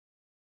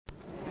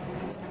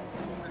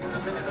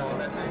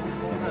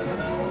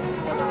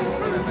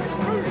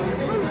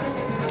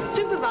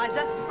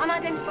Supervisor,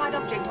 unidentified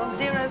object on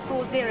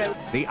 040.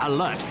 The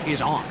alert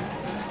is on.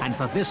 And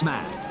for this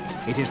man,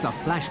 it is the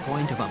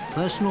flashpoint of a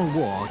personal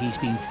war he's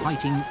been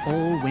fighting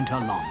all winter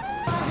long.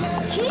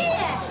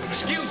 Here!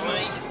 Excuse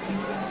me.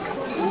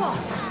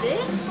 What's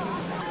this?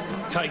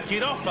 Take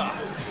it off her.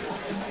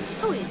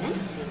 Oh, is it?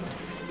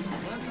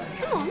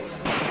 Come on.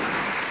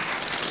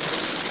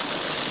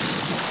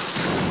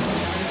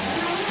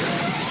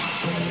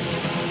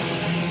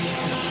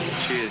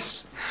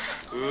 Cheers.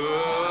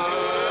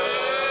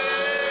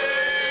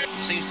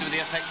 Seems to be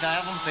the effect I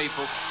have on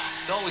people.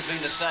 It's always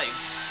been the same.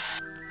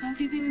 Have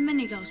you been with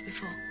many girls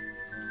before?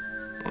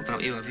 What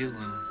about you? Have you?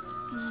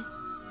 No.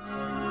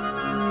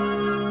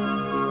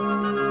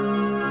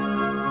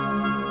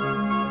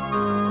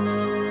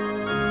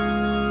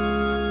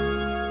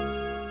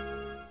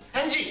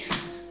 Angie,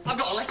 I've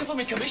got a letter for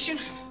my commission.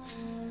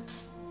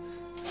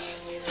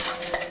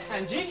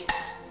 Angie?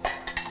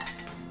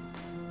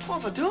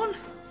 What have I done?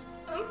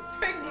 I'm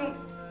pregnant.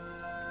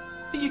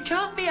 You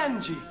can't be,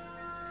 Angie.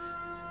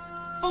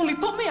 Only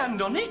put my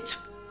hand on it.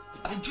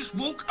 Just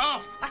walk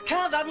off. I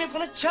can't have me up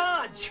on a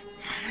charge.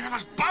 Have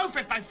us both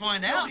if they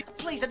find out. No,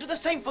 please, I'll do the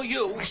same for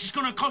you. This is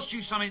going to cost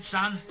you something,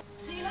 son.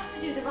 So you'll have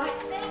to do the right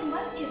thing,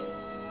 won't you?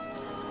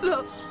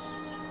 Look,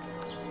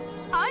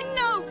 I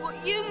know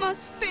what you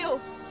must feel.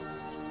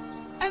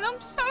 And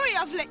I'm sorry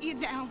I've let you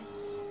down.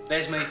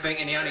 There's me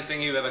thinking the only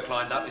thing you ever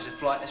climbed up is a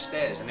flight of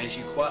stairs, and there's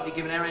you quietly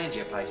giving our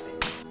Angie a pasting.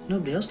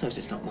 Nobody else knows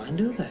it's not mine,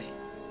 do they?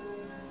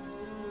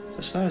 So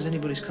as far as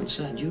anybody's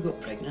concerned, you got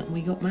pregnant and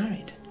we got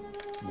married.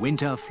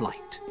 Winter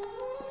flight.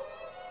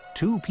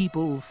 Two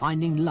people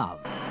finding love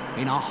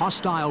in a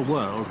hostile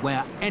world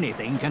where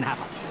anything can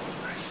happen.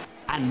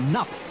 And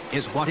nothing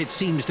is what it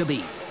seems to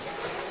be.